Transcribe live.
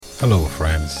Hello,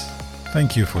 friends.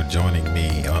 Thank you for joining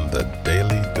me on the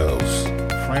Daily Dose.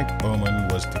 Frank Bowman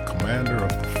was the commander of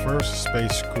the first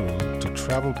space crew to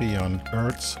travel beyond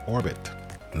Earth's orbit.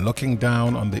 Looking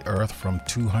down on the Earth from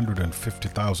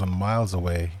 250,000 miles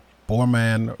away,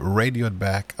 Borman radioed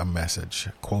back a message,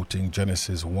 quoting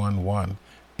Genesis 1:1,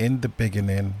 "In the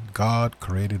beginning, God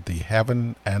created the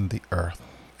heaven and the earth."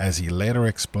 As he later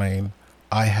explained,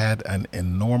 "I had an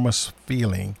enormous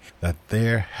feeling that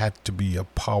there had to be a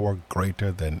power greater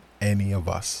than any of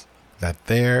us, that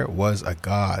there was a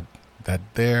God, that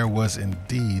there was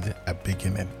indeed a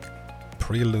beginning."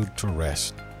 Prelude to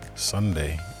Rest,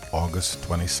 Sunday, August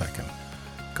 22nd.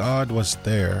 God was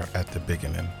there at the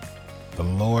beginning. The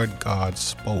Lord God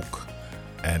spoke,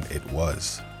 and it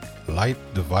was. Light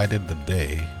divided the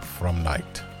day from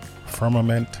night.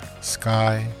 Firmament,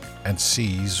 sky, and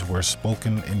seas were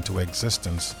spoken into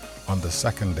existence on the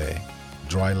second day.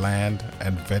 Dry land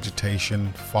and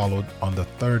vegetation followed on the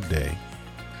third day.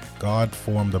 God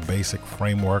formed the basic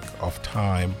framework of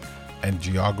time and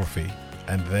geography,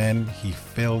 and then he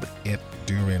filled it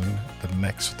during the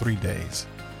next 3 days.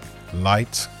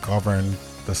 Lights governed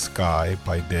the sky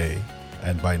by day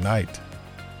and by night,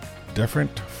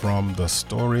 different from the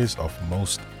stories of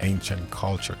most ancient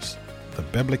cultures. The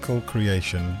biblical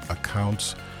creation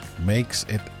accounts makes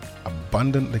it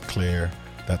abundantly clear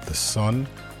that the sun,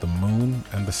 the moon,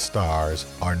 and the stars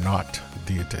are not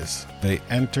deities. They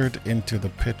entered into the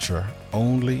picture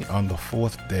only on the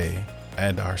fourth day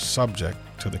and are subject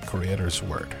to the Creator's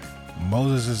word.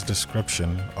 Moses'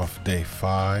 description of day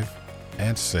 5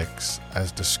 and 6,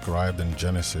 as described in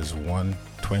Genesis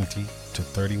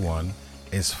 1:20-31,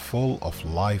 is full of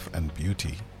life and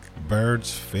beauty.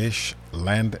 Birds, fish,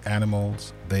 land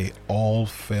animals, they all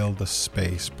fill the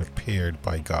space prepared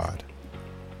by God.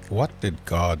 What did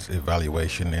God's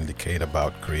evaluation indicate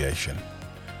about creation?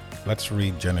 Let's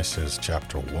read Genesis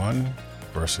chapter 1,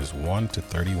 verses 1 to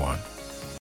 31.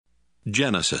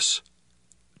 Genesis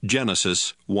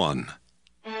 1.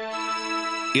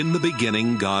 In the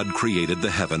beginning God created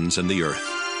the heavens and the earth.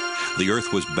 The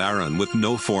earth was barren with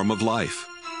no form of life.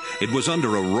 It was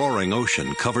under a roaring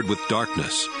ocean covered with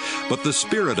darkness, but the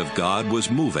Spirit of God was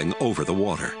moving over the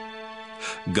water.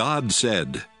 God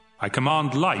said, "I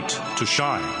command light to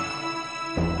shine."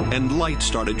 And light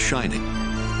started shining.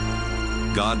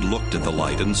 God looked at the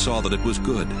light and saw that it was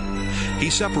good. He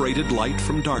separated light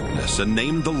from darkness and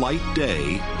named the light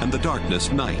day and the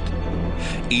darkness night.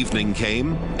 Evening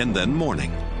came and then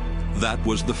morning. That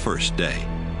was the first day.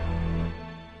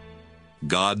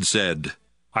 God said,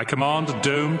 "I command a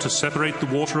dome to separate the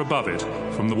water above it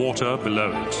from the water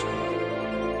below it."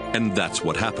 And that's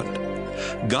what happened.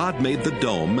 God made the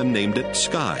dome and named it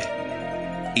sky.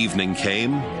 Evening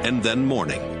came and then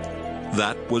morning.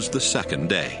 That was the second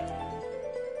day.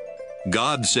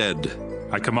 God said,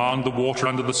 "I command the water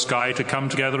under the sky to come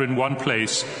together in one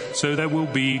place, so there will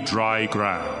be dry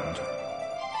ground."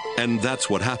 And that's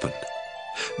what happened.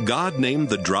 God named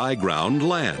the dry ground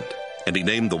land, and he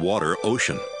named the water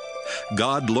ocean.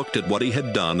 God looked at what he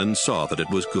had done and saw that it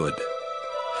was good.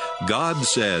 God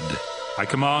said, "I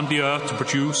command the earth to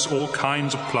produce all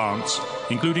kinds of plants,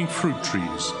 including fruit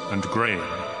trees and grain."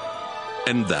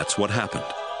 And that's what happened.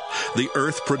 The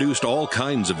earth produced all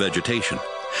kinds of vegetation.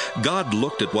 God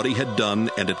looked at what he had done,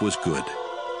 and it was good.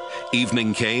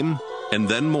 Evening came, and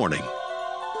then morning.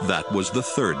 That was the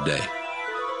third day.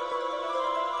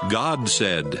 God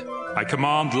said, "I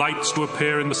command lights to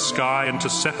appear in the sky and to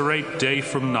separate day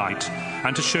from night,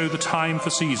 and to show the time for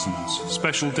seasons,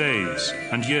 special days,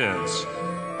 and years.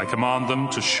 I command them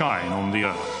to shine on the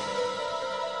earth."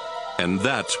 And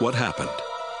that's what happened.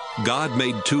 God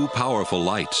made two powerful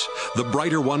lights, the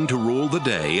brighter one to rule the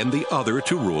day and the other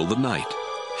to rule the night.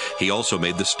 He also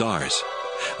made the stars.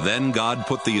 Then God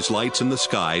put these lights in the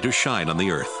sky to shine on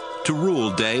the earth, to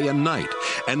rule day and night,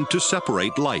 and to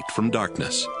separate light from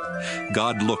darkness.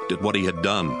 God looked at what he had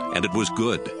done, and it was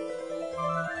good.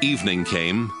 Evening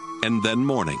came, and then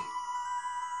morning.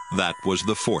 That was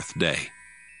the fourth day.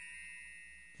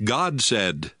 God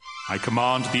said, "I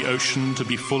command the ocean to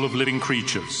be full of living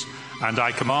creatures, and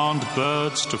I command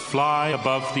birds to fly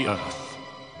above the earth."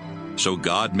 So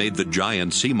God made the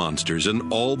giant sea monsters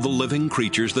and all the living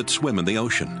creatures that swim in the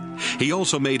ocean. He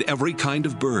also made every kind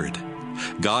of bird.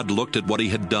 God looked at what he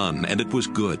had done, and it was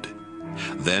good.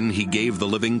 Then he gave the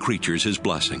living creatures his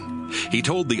blessing. He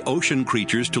told the ocean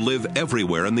creatures to live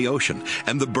everywhere in the ocean,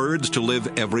 and the birds to live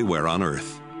everywhere on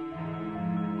earth.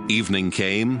 Evening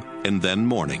came, and then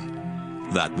morning.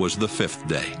 That was the fifth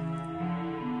day.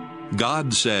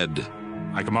 God said,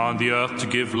 "I command the earth to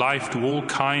give life to all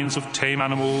kinds of tame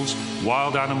animals,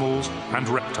 wild animals, and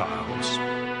reptiles."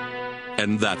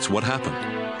 And that's what happened.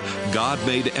 God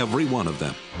made every one of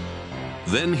them.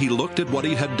 Then he looked at what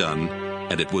he had done,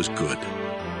 and it was good.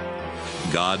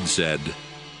 God said,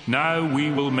 "Now we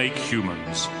will make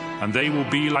humans, and they will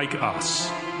be like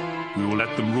us. We will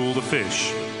let them rule the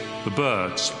fish, the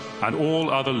birds, and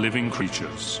all other living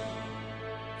creatures."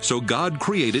 So God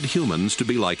created humans to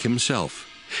be like himself.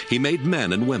 He made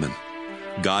men and women.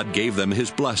 God gave them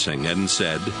his blessing and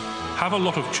said, "Have a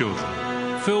lot of children.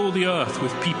 Fill the earth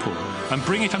with people, and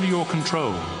bring it under your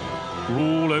control.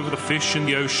 Rule over the fish in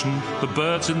the ocean, the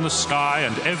birds in the sky,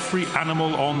 and every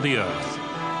animal on the earth.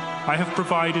 I have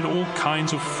provided all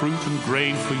kinds of fruit and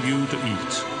grain for you to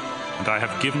eat, and I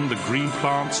have given the green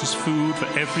plants as food for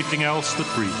everything else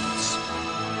that breathes.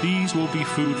 These will be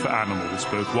food for animals,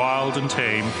 both wild and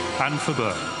tame, and for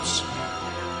birds."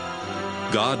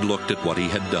 God looked at what he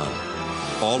had done.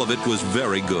 All of it was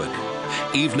very good.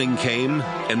 Evening came,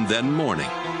 and then morning.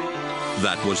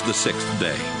 That was the sixth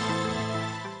day.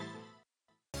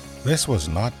 This was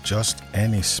not just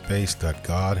any space that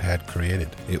God had created.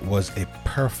 It was a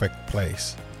perfect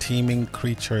place. Teeming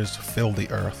creatures filled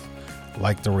the earth.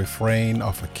 Like the refrain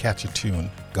of a catchy tune,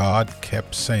 God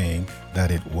kept saying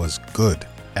that it was good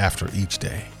after each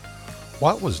day.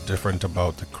 What was different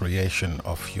about the creation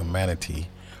of humanity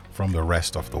from the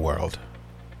rest of the world?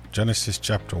 Genesis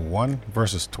chapter 1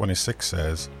 verses 26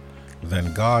 says,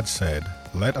 "Then God said,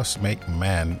 let us make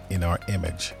man in our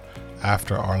image,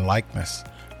 after our likeness,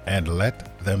 and let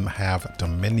them have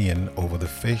dominion over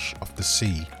the fish of the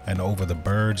sea, and over the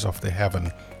birds of the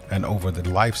heaven, and over the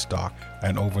livestock,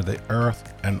 and over the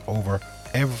earth, and over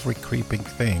every creeping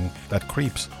thing that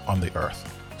creeps on the earth."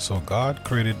 So God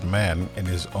created man in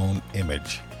his own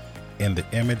image. In the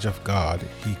image of God,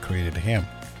 he created him.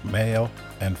 Male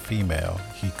and female,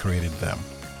 he created them.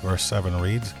 Verse 7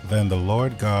 reads, "Then the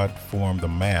Lord God formed the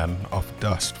man of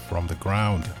dust from the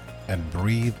ground, and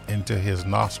breathed into his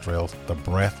nostrils the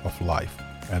breath of life,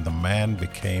 and the man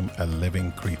became a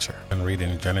living creature." And read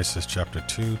in Genesis chapter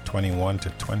 2, 21 to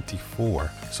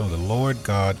 24. "So the Lord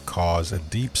God caused a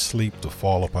deep sleep to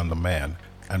fall upon the man,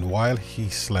 and while he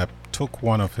slept, took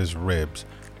one of his ribs,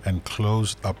 and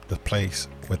closed up the place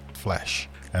with flesh.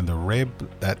 And the rib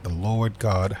that the Lord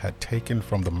God had taken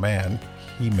from the man,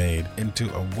 he made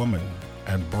into a woman,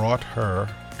 and brought her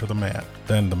to the man.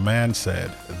 Then the man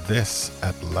said, This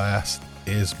at last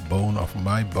is bone of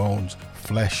my bones,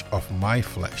 flesh of my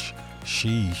flesh.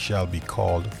 She shall be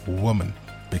called woman,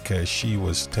 because she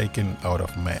was taken out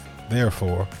of man.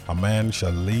 Therefore a man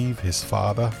shall leave his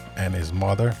father and his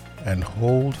mother, and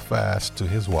hold fast to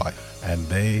his wife, and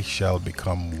they shall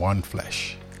become one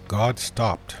flesh." God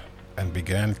stopped and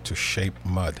began to shape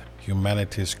mud.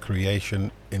 Humanity's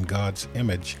creation in God's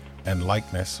image and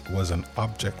likeness was an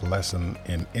object lesson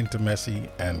in intimacy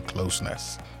and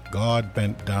closeness. God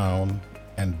bent down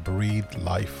and breathed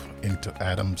life into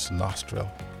Adam's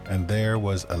nostril, and there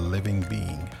was a living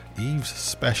being. Eve's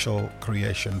special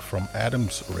creation from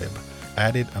Adam's rib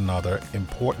added another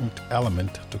important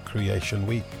element to creation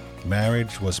week.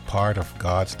 Marriage was part of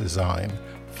God's design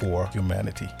for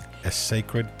humanity, a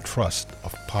sacred trust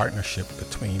of partnership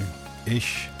between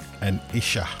Ish and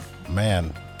Isha,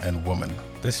 man and woman.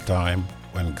 This time,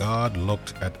 when God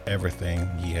looked at everything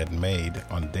he had made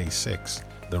on day 6,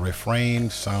 the refrain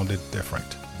sounded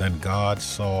different. Then God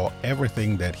saw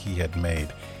everything that he had made,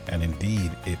 and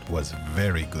indeed it was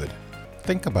very good.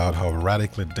 Think about how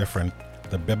radically different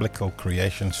the biblical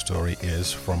creation story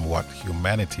is from what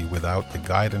humanity without the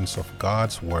guidance of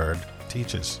God's word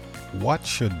teaches. What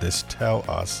should this tell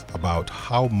us about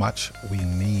how much we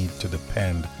need to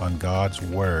depend on God's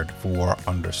word for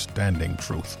understanding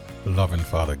truth? Loving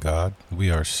Father God,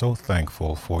 we are so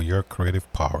thankful for your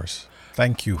creative powers.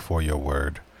 Thank you for your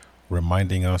word,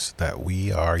 reminding us that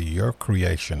we are your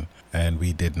creation and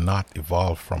we did not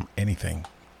evolve from anything.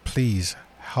 Please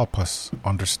help us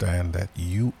understand that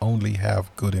you only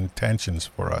have good intentions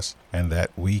for us and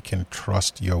that we can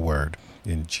trust your word.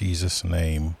 In Jesus'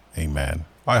 name, amen.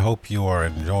 I hope you are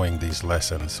enjoying these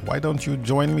lessons. Why don't you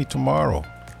join me tomorrow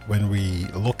when we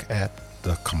look at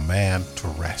the command to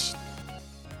rest?